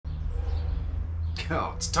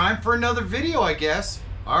Oh, it's time for another video, I guess.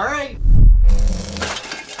 All right.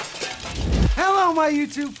 Hello, my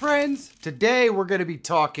YouTube friends. Today, we're going to be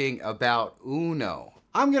talking about Uno.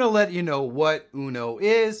 I'm going to let you know what Uno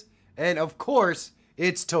is, and of course,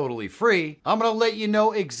 it's totally free. I'm going to let you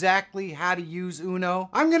know exactly how to use Uno.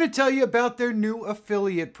 I'm going to tell you about their new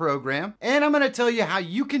affiliate program, and I'm going to tell you how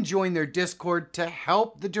you can join their Discord to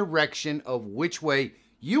help the direction of which way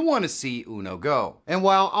you want to see Uno go. And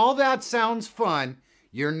while all that sounds fun,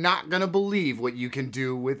 you're not going to believe what you can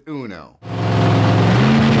do with Uno.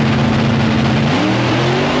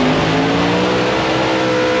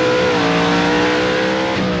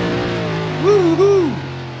 Woohoo!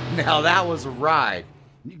 Now that was a ride.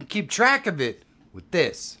 You can keep track of it with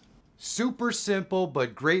this. Super simple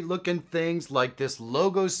but great looking things like this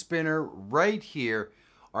logo spinner right here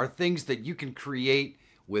are things that you can create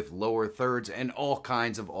with lower thirds and all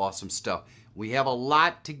kinds of awesome stuff. We have a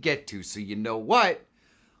lot to get to, so you know what?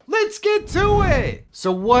 Let's get to it!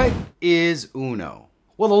 So what is Uno?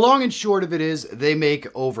 Well, the long and short of it is they make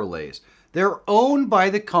overlays. They're owned by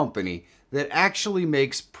the company that actually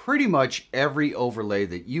makes pretty much every overlay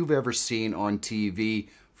that you've ever seen on TV,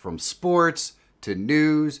 from sports to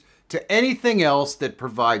news to anything else that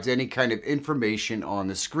provides any kind of information on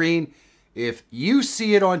the screen. If you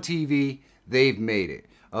see it on TV, they've made it.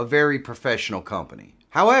 A very professional company.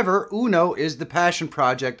 However, Uno is the passion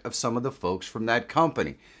project of some of the folks from that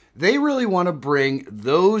company. They really want to bring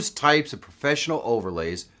those types of professional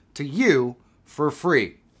overlays to you for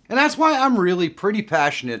free. And that's why I'm really pretty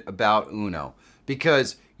passionate about Uno,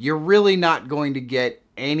 because you're really not going to get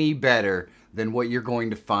any better than what you're going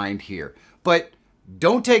to find here. But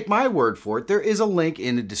don't take my word for it. There is a link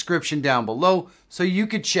in the description down below so you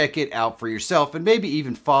could check it out for yourself and maybe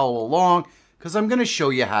even follow along, because I'm going to show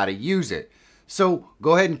you how to use it. So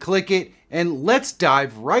go ahead and click it and let's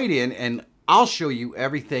dive right in, and I'll show you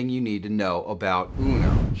everything you need to know about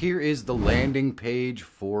Uno. Here is the landing page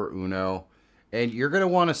for Uno, and you're going to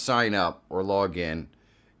want to sign up or log in.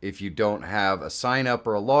 If you don't have a sign up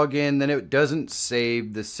or a login, then it doesn't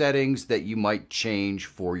save the settings that you might change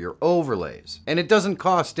for your overlays. And it doesn't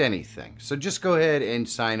cost anything. So just go ahead and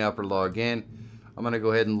sign up or log in. I'm going to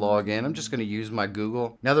go ahead and log in. I'm just going to use my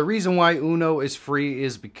Google. Now, the reason why Uno is free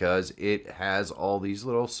is because it has all these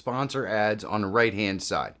little sponsor ads on the right-hand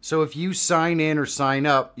side. So if you sign in or sign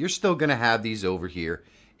up, you're still going to have these over here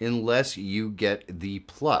unless you get the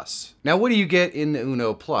Plus. Now, what do you get in the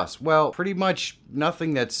Uno Plus? Well, pretty much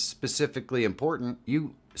nothing that's specifically important.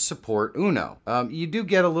 You support Uno. You do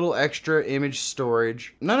get a little extra image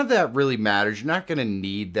storage. None of that really matters. You're not going to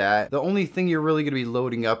need that. The only thing you're really going to be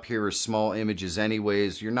loading up here is small images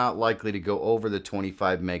anyways. You're not likely to go over the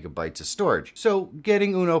 25 megabytes of storage. So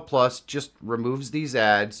getting Uno Plus just removes these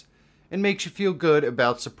ads and makes you feel good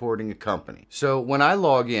about supporting a company. So when I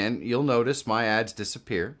log in, you'll notice my ads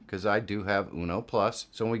disappear because I do have Uno Plus.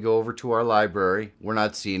 So when we go over to our library, we're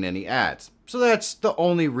not seeing any ads. So that's the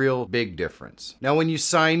only real big difference. Now, when you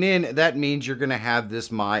sign in, that means you're going to have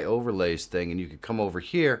this My Overlays thing, and you can come over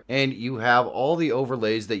here and you have all the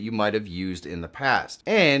overlays that you might have used in the past.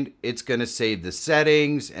 And it's going to save the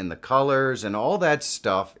settings and the colors and all that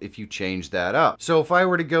stuff if you change that up. So if I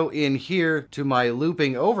were to go in here to my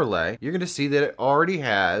looping overlay, you're going to see that it already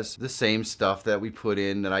has the same stuff that we put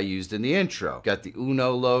in that I used in the intro. We've got the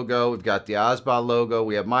Uno logo, we've got the Osba logo,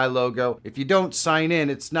 we have my logo. If you don't sign in,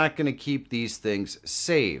 it's not going to keep these things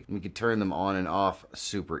saved. We can turn them on and off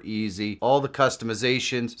super easy. All the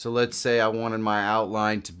customizations. So let's say I wanted my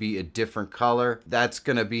outline to be a different color. That's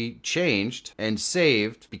going to be changed and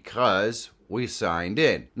saved because we signed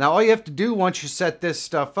in. Now, all you have to do once you set this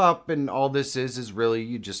stuff up, and all this is really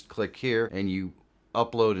you just click here and you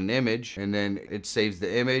upload an image, and then it saves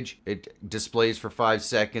the image. It displays for 5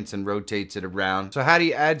 seconds and rotates it around. So how do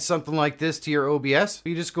you add something like this to your OBS?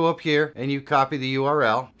 You just go up here and you copy the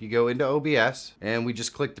URL. You go into OBS and we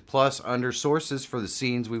just click the plus under sources for the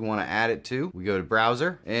scenes we want to add it to. We go to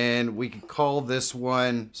browser and we can call this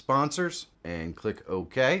one sponsors and click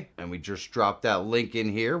OK. And we just drop that link in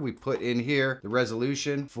here. We put in here the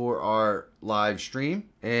resolution for our live stream,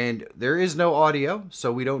 and there is no audio,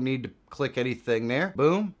 so we don't need to click anything there.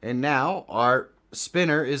 Boom. And now our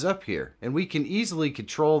spinner is up here, and we can easily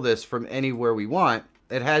control this from anywhere we want.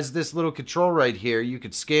 It has this little control right here. You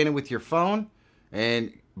could scan it with your phone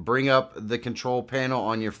and bring up the control panel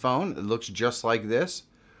on your phone. It looks just like this.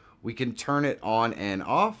 we can turn it on and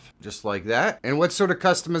off just like that. And what sort of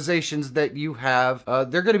customizations that you have,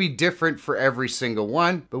 they're going to be different for every single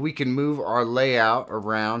one, but we can move our layout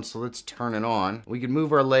around. So let's turn it on. We can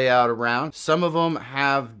move our layout around. Some of them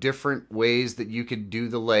have different ways that you could do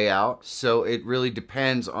the layout, so it really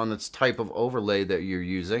depends on the type of overlay that you're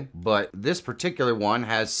using. But this particular one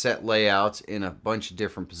has set layouts in a bunch of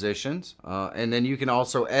different positions, and then you can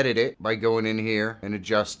also edit it by going in here and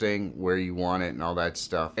adjusting where you want it and all that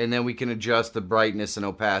stuff. And then we can adjust the brightness and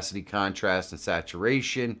opacity, contrast and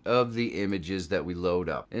saturation of the images that we load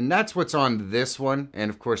up. And that's what's on this one, and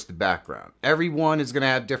of course the background. Every one is going to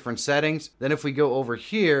have different settings. Then if we go over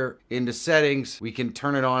here into settings, we can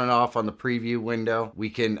turn it on and off on the preview window. We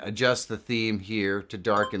can adjust the theme here to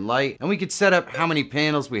dark and light, and we could set up how many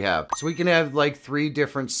panels we have. So we can have like 3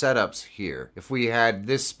 different setups here. If we had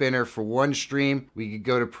this spinner for one stream, we could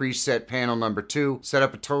go to preset panel number 2, set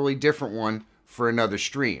up a totally different one for another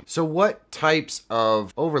stream. So what types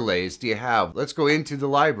of overlays do you have? Let's go into the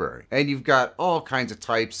library, and you've got all kinds of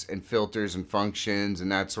types and filters and functions and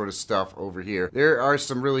that sort of stuff over here. There are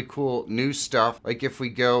some really cool new stuff. Like if we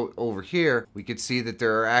go over here, we could see that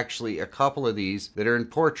there are actually a couple of these that are in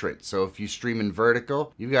portrait. So if you stream in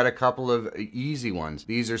vertical, you've got a couple of easy ones.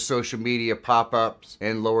 These are social media pop-ups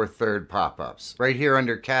and lower third pop-ups. Right here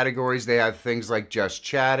under categories, they have things like just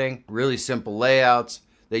chatting, really simple layouts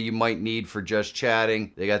that you might need for just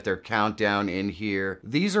chatting. They got their countdown in here.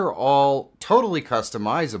 These are all totally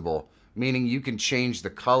customizable, meaning you can change the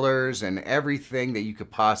colors and everything that you could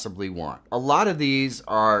possibly want. A lot of these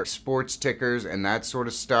are sports tickers and that sort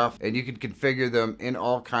of stuff, and you can configure them in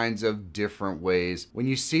all kinds of different ways. When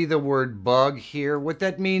you see the word bug here, what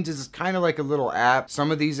that means is it's kind of like a little app. Some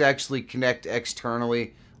of these actually connect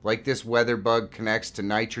externally. Like this weather bug connects to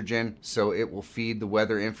nitrogen, so it will feed the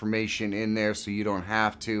weather information in there so you don't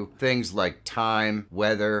have to. Things like time,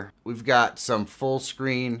 weather. We've got some full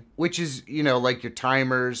screen, which is, you know, like your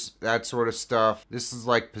timers, that sort of stuff. This is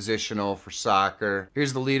like positional for soccer.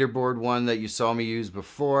 Here's the leaderboard one that you saw me use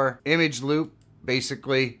before. Image loop,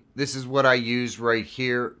 basically, this is what I use right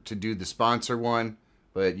here to do the sponsor one,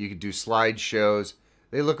 but you could do slideshows.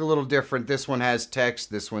 They look a little different. This one has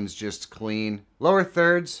text. This one's just clean. Lower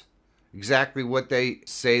thirds, exactly what they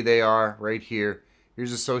say they are right here.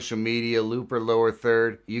 Here's a social media loop or lower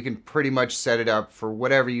third. You can pretty much set it up for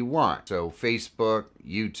whatever you want. So Facebook,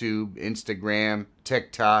 YouTube, Instagram,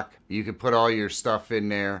 TikTok. You can put all your stuff in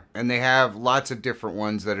there. And they have lots of different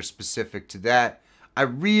ones that are specific to that. I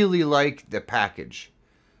really like the package.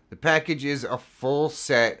 The package is a full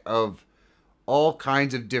set of all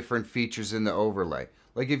kinds of different features in the overlay.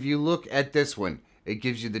 Like if you look at this one, it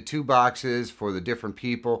gives you the 2 boxes for the different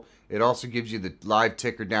people. It also gives you the live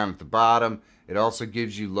ticker down at the bottom. It also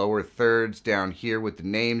gives you lower thirds down here with the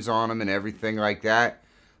names on them and everything like that.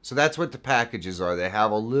 So that's what the packages are. They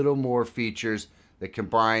have a little more features that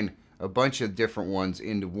combine a bunch of different ones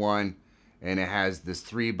into one. And it has this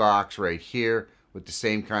 3 box right here with the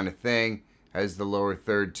same kind of thing. Has the lower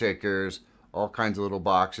third tickers, all kinds of little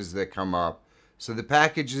boxes that come up. So the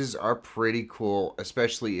packages are pretty cool,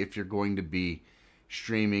 especially if you're going to be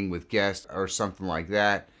streaming with guests or something like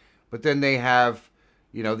that. But then they have,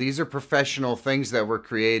 you know, these are professional things that were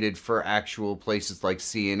created for actual places like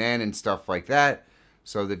CNN and stuff like that.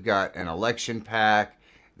 So they've got an election pack.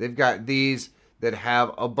 They've got these that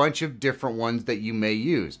have a bunch of different ones that you may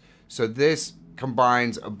use. So this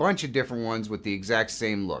combines a bunch of different ones with the exact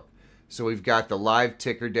same look. So we've got the live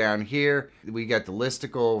ticker down here, we got the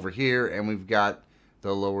listicle over here, and we've got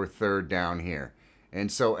the lower third down here.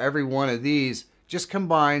 And so every one of these just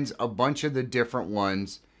combines a bunch of the different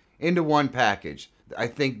ones into one package. I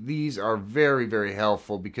think these are very, very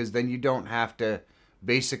helpful because then you don't have to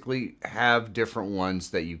basically have different ones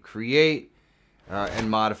that you create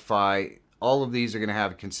and modify. All of these are going to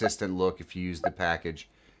have a consistent look if you use the package.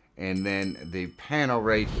 And then the panel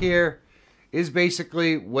right here is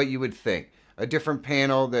basically what you would think. A different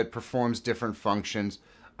panel that performs different functions.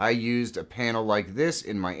 I used a panel like this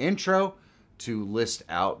in my intro to list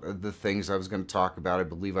out the things I was going to talk about. I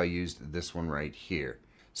believe I used this one right here.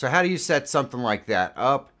 So how do you set something like that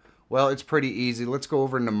up? Well, it's pretty easy. Let's go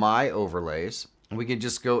over into my overlays. We can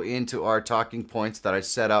just go into our talking points that I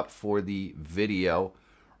set up for the video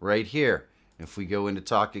right here. If we go into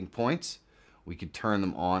talking points, we can turn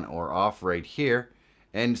them on or off right here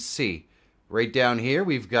and see. Right down here,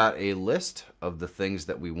 we've got a list of the things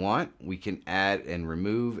that we want. We can add and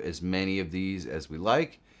remove as many of these as we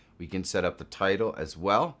like. We can set up the title as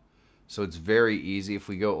well. So it's very easy. If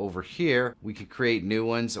we go over here, we could create new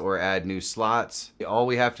ones or add new slots. All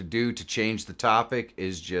we have to do to change the topic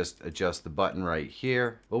is just adjust the button right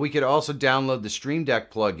here. But we could also download the Stream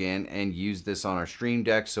Deck plugin and use this on our Stream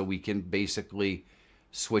Deck, so we can basically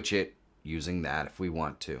switch it using that if we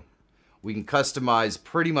want to. We can customize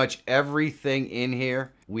pretty much everything in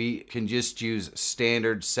here. We can just use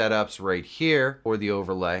standard setups right here for the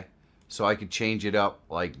overlay. So I could change it up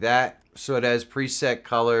like that. So it has preset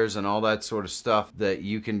colors and all that sort of stuff that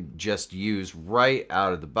you can just use right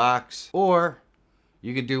out of the box. Or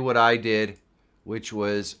you could do what I did, which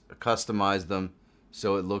was customize them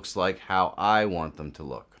so it looks like how I want them to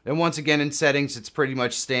look. And once again, in settings, it's pretty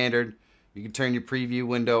much standard. You can turn your preview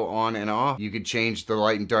window on and off. You can change the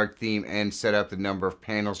light and dark theme and set up the number of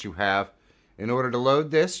panels you have. In order to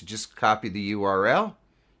load this, you just copy the URL.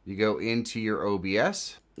 You go into your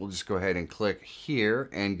OBS. We'll just go ahead and click here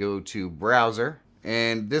and go to browser.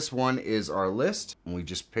 And this one is our list. And we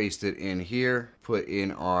just paste it in here, put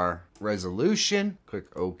in our resolution, click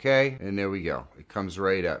OK, and there we go. It comes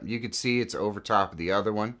right up. You can see it's over top of the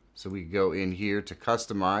other one. So we go in here to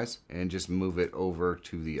customize and just move it over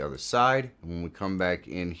to the other side. And when we come back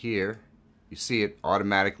in here, you see it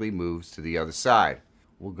automatically moves to the other side.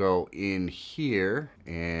 We'll go in here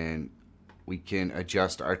and we can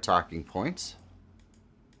adjust our talking points.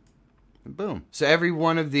 And boom. So every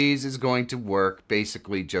one of these is going to work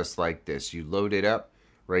basically just like this. You load it up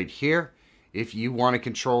right here. If you want to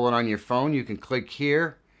control it on your phone, you can click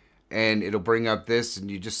here and it'll bring up this,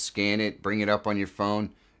 and you just scan it, bring it up on your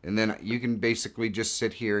phone, and then you can basically just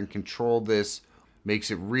sit here and control this.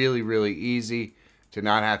 Makes it really, really easy to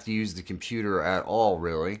not have to use the computer at all,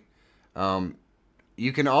 really.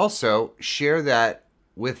 You can also share that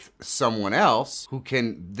with someone else who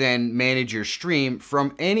can then manage your stream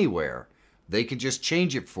from anywhere. They can just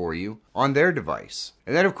change it for you on their device.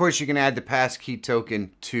 And then, of course, you can add the passkey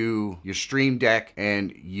token to your Stream Deck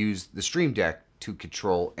and use the Stream Deck to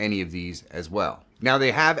control any of these as well. Now,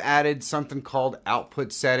 they have added something called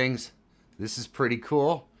output settings. This is pretty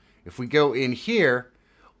cool. If we go in here,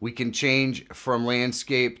 we can change from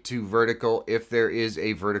landscape to vertical if there is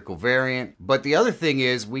a vertical variant. But the other thing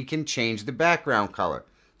is we can change the background color.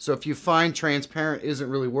 So if you find transparent isn't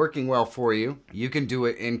really working well for you, you can do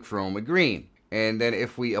it in chroma green. And then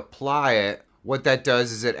if we apply it, what that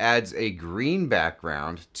does is it adds a green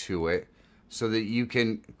background to it so that you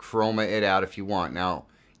can chroma it out if you want. Now,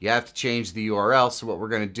 you have to change the URL. So what we're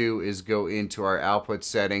going to do is go into our output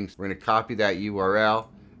settings. We're going to copy that URL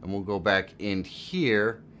and we'll go back in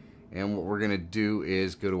here. And what we're going to do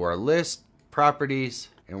is go to our list, properties,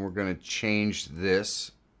 and we're going to change this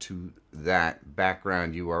to that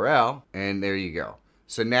background URL, and there you go.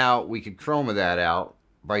 So now we could chroma that out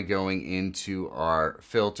by going into our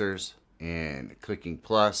filters and clicking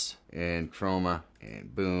plus and chroma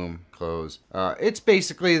and boom, close. It's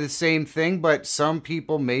basically the same thing, but some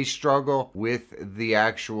people may struggle with the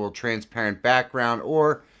actual transparent background,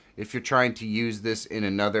 or if you're trying to use this in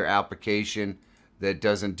another application that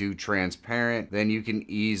doesn't do transparent, then you can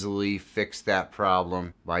easily fix that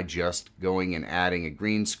problem by just going and adding a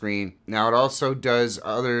green screen. Now it also does,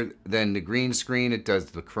 other than the green screen, it does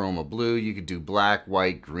the chroma blue. You could do black,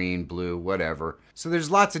 white, green, blue, whatever. So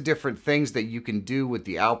there's lots of different things that you can do with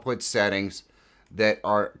the output settings that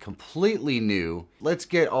are completely new. Let's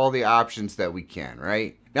get all the options that we can,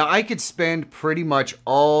 right? Now, I could spend pretty much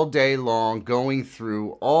all day long going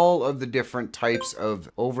through all of the different types of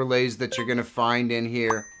overlays that you're going to find in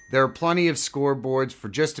here. There are plenty of scoreboards for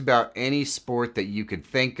just about any sport that you could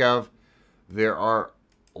think of. There are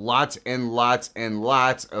lots and lots and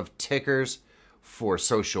lots of tickers for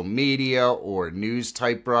social media or news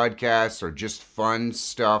type broadcasts or just fun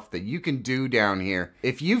stuff that you can do down here.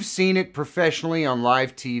 If you've seen it professionally on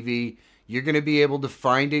live TV, you're going to be able to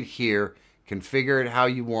find it here, configure it how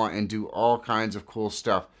you want, and do all kinds of cool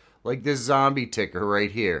stuff. Like this zombie ticker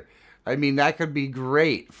right here. I mean, that could be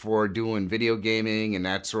great for doing video gaming and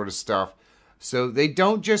that sort of stuff. So they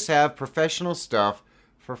don't just have professional stuff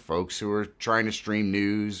for folks who are trying to stream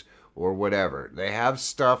news or whatever. They have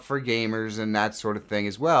stuff for gamers and that sort of thing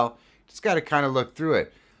as well. Just got to kind of look through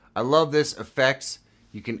it. I love this effects.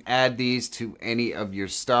 You can add these to any of your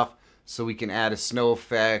stuff. So we can add a snow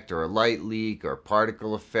effect or a light leak or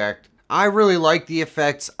particle effect. I really like the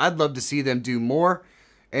effects. I'd love to see them do more.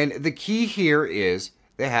 And the key here is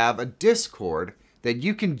they have a Discord that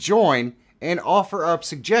you can join and offer up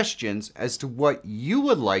suggestions as to what you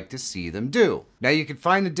would like to see them do. Now you can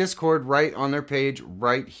find the Discord right on their page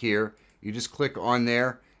right here. You just click on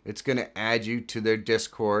there. It's going to add you to their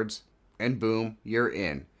Discords and boom, you're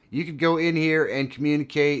in. You could go in here and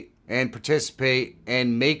communicate and participate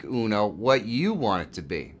and make Uno what you want it to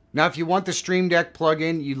be. Now, if you want the Stream Deck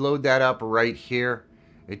plugin, you load that up right here.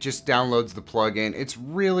 It just downloads the plugin. It's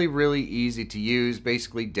really, really easy to use.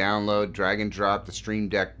 Basically, download, drag and drop the Stream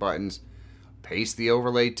Deck buttons, paste the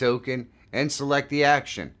overlay token, and select the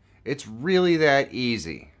action. It's really that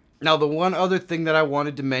easy. Now, the one other thing that I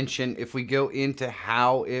wanted to mention, if we go into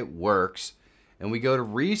how it works and we go to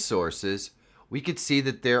resources, we could see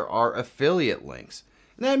that there are affiliate links.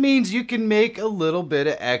 And that means you can make a little bit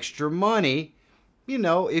of extra money, you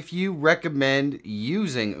know, if you recommend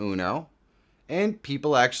using Uno and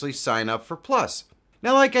people actually sign up for Plus.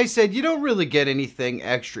 Now, like I said, you don't really get anything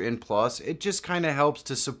extra in Plus. It just kind of helps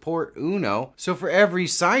to support Uno. So for every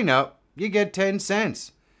sign up, you get 10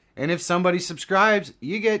 cents. And if somebody subscribes,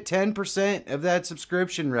 you get 10% of that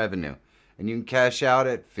subscription revenue. And you can cash out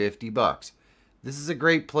at 50 bucks. This is a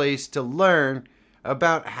great place to learn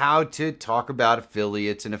about how to talk about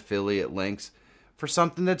affiliates and affiliate links for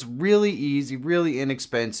something that's really easy, really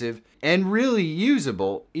inexpensive, and really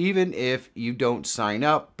usable, even if you don't sign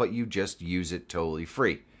up, but you just use it totally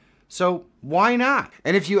free. So why not?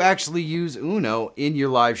 And if you actually use Uno in your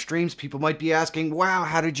live streams, people might be asking, wow,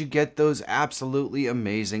 how did you get those absolutely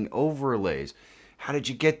amazing overlays? How did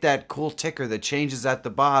you get that cool ticker that changes at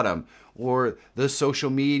the bottom? Or the social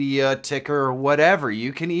media ticker or whatever?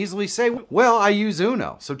 You can easily say, well, I use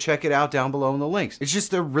Uno, so check it out down below in the links. It's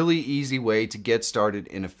just a really easy way to get started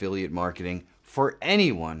in affiliate marketing for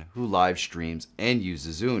anyone who live streams and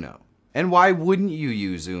uses Uno. And why wouldn't you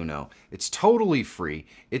use Uno? It's totally free.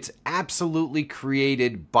 It's absolutely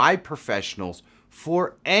created by professionals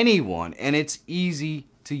for anyone, and it's easy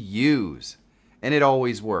to use. And it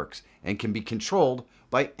always works and can be controlled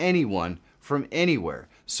by anyone from anywhere.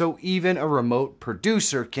 So even a remote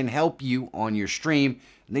producer can help you on your stream,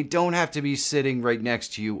 and they don't have to be sitting right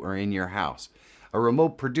next to you or in your house. A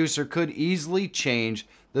remote producer could easily change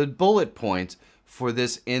the bullet points for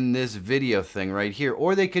this in this video thing right here,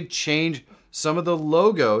 or they could change some of the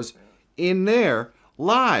logos in there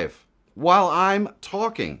live while I'm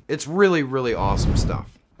talking. It's really, really awesome stuff.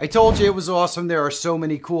 I told you it was awesome. There are so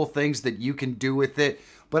many cool things that you can do with it,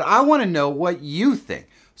 but I want to know what you think.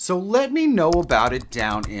 So let me know about it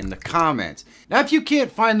down in the comments. Now, if you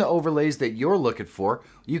can't find the overlays that you're looking for,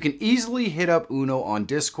 you can easily hit up Uno on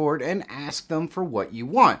Discord and ask them for what you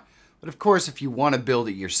want. But of course, if you want to build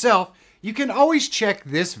it yourself, you can always check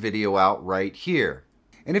this video out right here.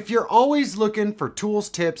 And if you're always looking for tools,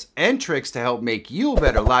 tips, and tricks to help make you a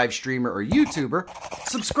better live streamer or YouTuber,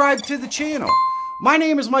 subscribe to the channel. My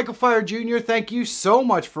name is Michael Feyrer Jr. Thank you so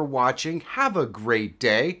much for watching. Have a great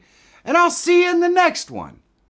day, and I'll see you in the next one.